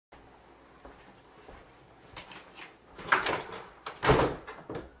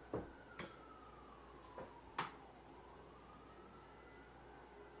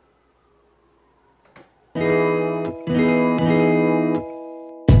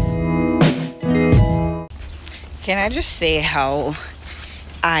Can I just say how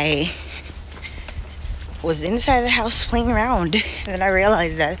I was inside the house playing around, and then I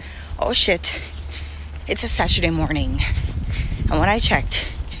realized that, oh shit, it's a Saturday morning. And when I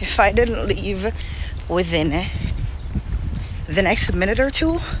checked, if I didn't leave within the next minute or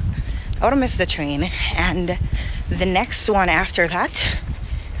two, I would have missed the train. And the next one after that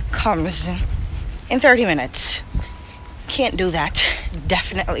comes in 30 minutes. Can't do that.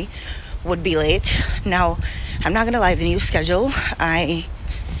 Definitely would be late. Now, I'm not gonna lie, the new schedule, I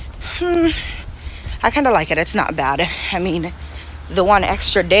kind of like it. It's not bad. I mean, the one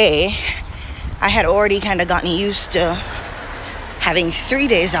extra day, I had already kind of gotten used to having 3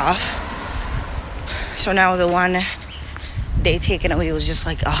 days off. So now the one day taken away was just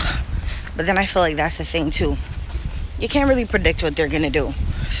like, oh. But then I feel like that's the thing too. You can't really predict what they're gonna do.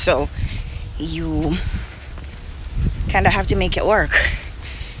 So you kind of have to make it work.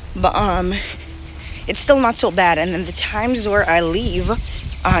 But it's still not so bad. And then the times where I leave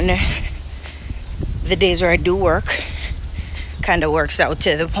on the days where I do work kind of works out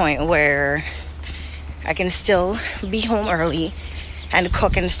to the point where I can still be home early and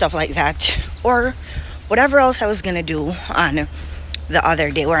cook and stuff like that, or whatever else I was gonna do on the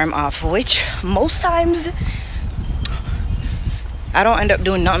other day where I'm off, which most times I don't end up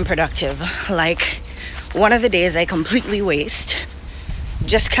doing nothing productive. Like one of the days I completely waste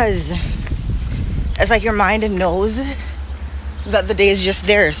just because it's like your mind knows that the day is just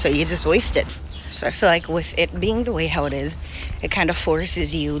there, so you just waste it. So I feel like with it being the way how it is, it kind of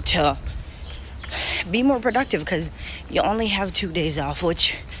forces you to be more productive because you only have 2 days off,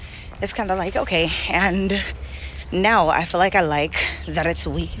 which is kind of like, okay. And now I feel like I like that it's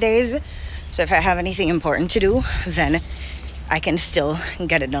weekdays. So if I have anything important to do, then I can still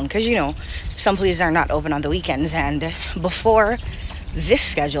get it done. Because, you know, some places are not open on the weekends. And before this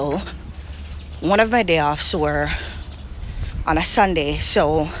schedule, one of my day offs were on a Sunday.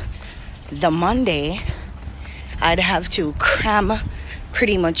 So the Monday, I'd have to cram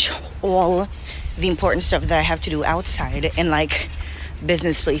pretty much all the important stuff that I have to do outside in like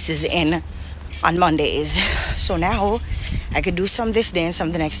business places in on Mondays. So now I could do some this day and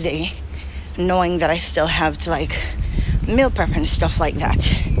some the next day, knowing that I still have to like meal prep and stuff like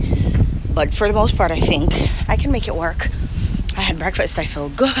that. But for the most part, I think I can make it work. I had breakfast, I feel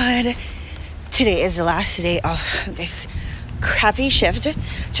good. Today is the last day of this crappy shift.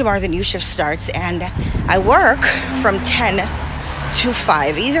 Tomorrow the new shift starts, and I work from 10 to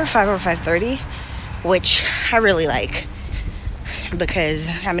 5, either 5 or 5:30, which I really like because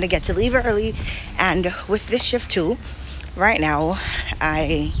I'm gonna get to leave early. And with this shift too, right now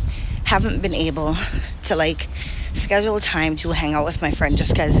I haven't been able to like schedule time to hang out with my friend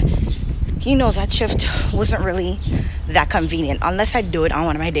just because, you know, that shift wasn't really that convenient unless I do it on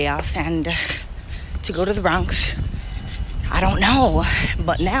one of my day offs. And to go to the Bronx, I don't know.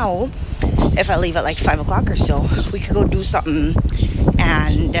 But now if I leave at like 5 o'clock or so, we could go do something.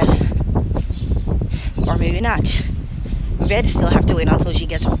 And or maybe not. Maybe I'd still have to wait until she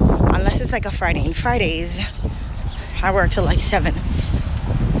gets home, unless it's like a Friday. And Fridays I work till like 7,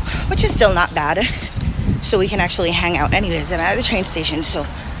 which is still not bad. So we can actually hang out anyways. And I'm at the train station, so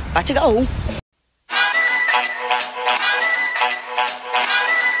about to go.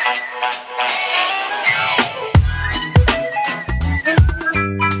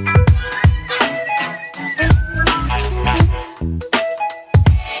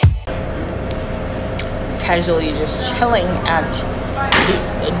 Casually just chilling at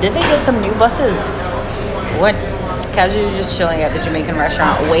did they get some new buses? What? Casually just chilling at the Jamaican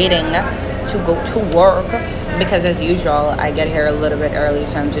restaurant waiting to go to work because as usual I get here a little bit early,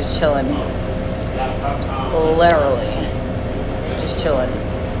 so I'm just chilling, literally just chilling.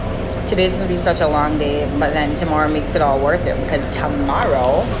 Today's gonna be such a long day, but then tomorrow makes it all worth it because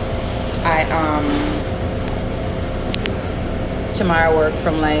tomorrow tomorrow I work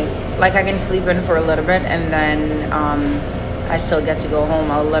from like I can sleep in for a little bit, and then I still get to go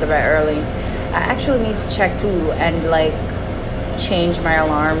home a little bit early. I actually need to check too and like change my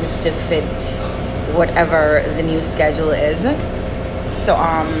alarms to fit whatever the new schedule is, so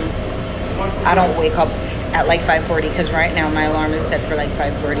I don't wake up at like 5:40, because right now my alarm is set for like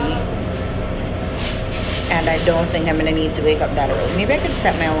 5:40, and I don't think I'm gonna need to wake up that early. Maybe I could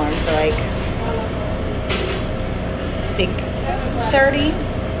set my alarm for like 6:30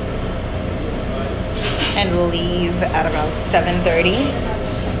 and leave at about 7:30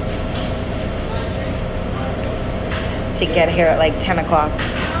 to get here at like 10 o'clock.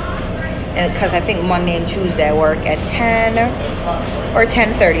 Because I think Monday and Tuesday I work at 10 or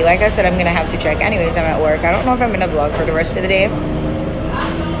 10:30. Like I said, I'm gonna have to check. Anyways, I'm at work. I don't know if I'm gonna vlog for the rest of the day.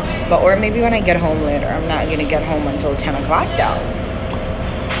 But or maybe when I get home later. I'm not gonna get home until 10 o'clock though.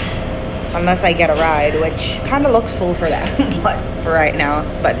 Unless I get a ride, which kind of looks slow for that. But for right now,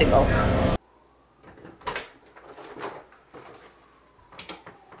 about to go.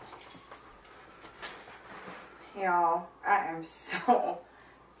 Y'all, I am so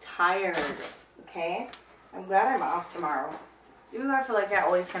tired, okay? I'm glad I'm off tomorrow. Even though I feel like I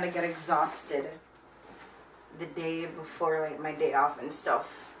always kind of get exhausted the day before, like, my day off and stuff.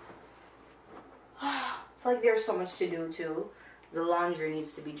 I feel like there's so much to do, too. The laundry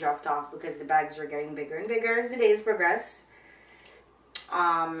needs to be dropped off because the bags are getting bigger and bigger as the days progress.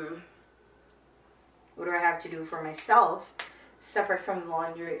 What do I have to do for myself? Separate from the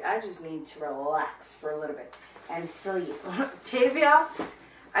laundry, I just need to relax for a little bit and sleep. Tavia,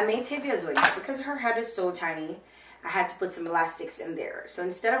 I made Tavia's wig because her head is so tiny. I had to put some elastics in there. So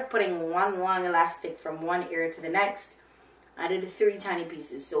instead of putting one long elastic from one ear to the next, I did 3 tiny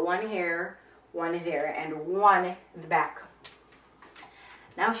pieces. So one here, one there, and one in the back.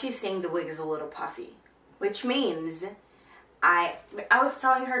 Now she's saying the wig is a little puffy, which means I was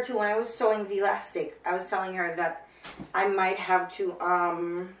telling her too when I was sewing the elastic, I was telling her that I might have to,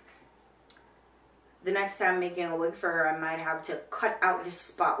 the next time I'm making a wig for her, I might have to cut out the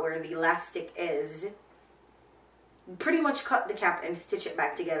spot where the elastic is. Pretty much cut the cap and stitch it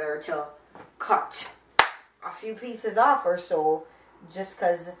back together to cut a few pieces off or so, just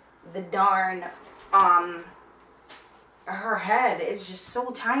because the darn, her head is just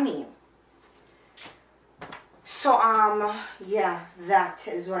so tiny. So, yeah, that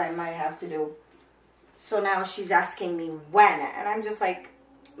is what I might have to do. So now she's asking me when, and I'm just like,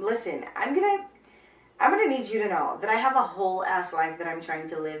 listen, I'm gonna need you to know that I have a whole ass life that I'm trying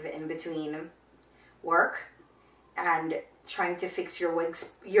to live in between work and trying to fix your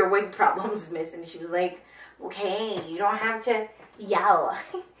wig problems, miss. And she was like, okay, you don't have to yell.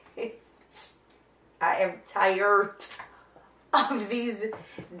 I am tired of these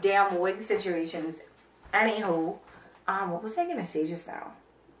damn wig situations. Anywho, what was I gonna say just now?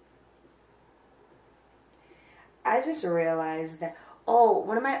 I just realized that, oh,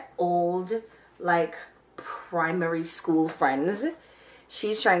 one of my old, like, primary school friends,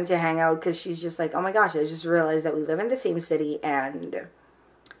 she's trying to hang out because she's just like, oh my gosh, I just realized that we live in the same city and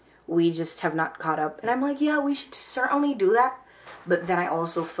we just have not caught up. And I'm like, yeah, we should certainly do that. But then I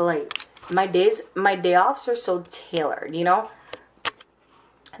also feel like my day offs are so tailored, you know?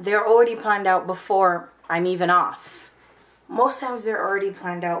 They're already planned out before I'm even off. Most times they're already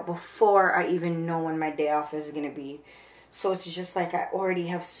planned out before I even know when my day off is going to be. So it's just like I already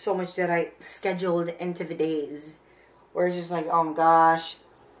have so much that I scheduled into the days. Where it's just like, oh my gosh.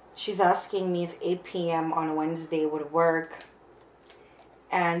 She's asking me if 8 p.m. on Wednesday would work.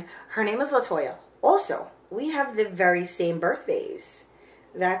 And her name is Latoya. Also, we have the very same birthdays.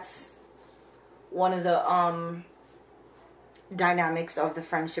 That's one of the dynamics of the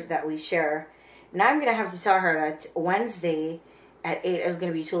friendship that we share. Now I'm going to have to tell her that Wednesday at 8 is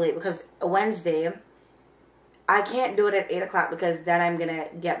going to be too late. Because Wednesday, I can't do it at 8 o'clock because then I'm going to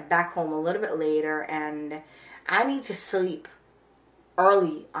get back home a little bit later. And I need to sleep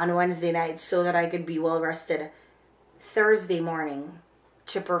early on Wednesday night so that I could be well rested Thursday morning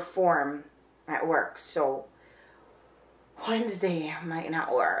to perform at work. So Wednesday might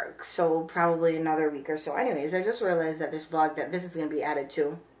not work. So probably another week or so. Anyways, I just realized that this vlog, that this is going to be added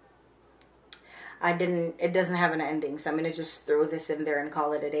to. It doesn't have an ending, so I'm going to just throw this in there and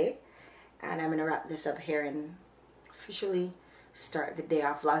call it a day. And I'm going to wrap this up here and officially start the day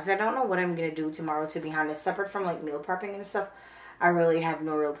off vlogs. I don't know what I'm going to do tomorrow, to be honest. Separate from like meal prepping and stuff, I really have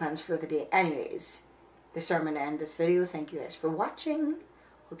no real plans for the day. Anyways, this is where I'm going to end this video. Thank you guys for watching.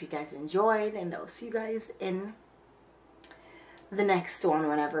 Hope you guys enjoyed, and I'll see you guys in the next one,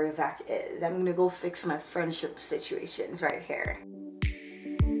 whenever that is. I'm going to go fix my friendship situations right here.